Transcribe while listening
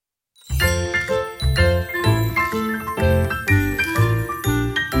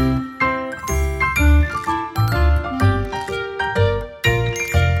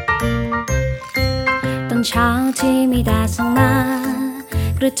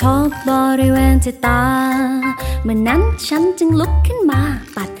ระทบบริเวณที่ตาเมื่อนั้นฉันจึงลุกขึ้นมา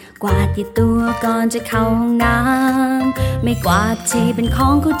ปัดกวาดที่ตัวก่อนจะเข้าห้องน้ำไม่กวาดที่เป็นขอ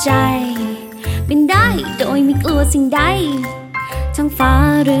งคู่ใจบินได้โดยไม่กลัวสิ่งใดทั้งฟ้า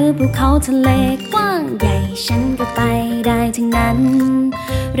หรือภูเขาทะเลกว้างใหญ่ฉันก็ไปได้ทั้งนั้น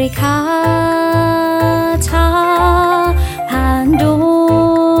เรขาเธอผ่านด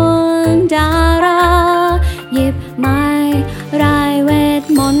วงดาราหยิบไม้รายเวท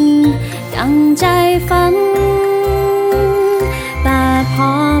มนต์ดังใจฝันแต่พอ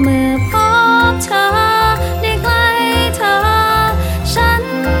เมื่อพบเธอได้ใกล้เธอฉัน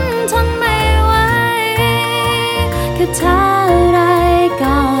ทนไม่ไหวแค่เธออะไร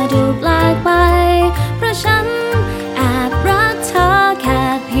ก็ดูแปลกไปเพราะฉันแอบรักเธอแค่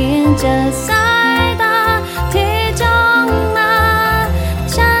เพียงจะสายตาที่จ้องมา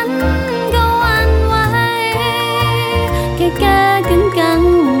ฉันก็หวั่นไหวแค่แก้กัน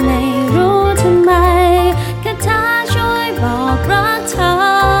ไม่รู้ทำไมแค่เธอช่วยบอกรักเธอ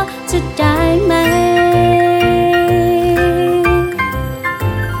จะได้ไหม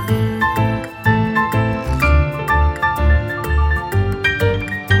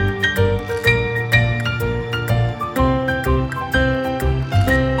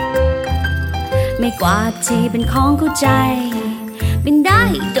ไม่กวาดที่เป็นของคู่ใจบินได้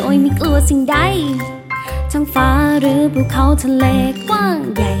โดยไม่กลัวสิ่งใดทั้งฟ้าหรือภูเขาทะเลกว้าง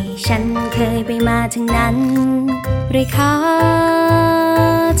ใหญ่ฉันเคยไปมาทั้งนั้นเรขา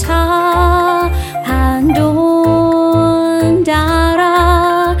เธอผ่านดว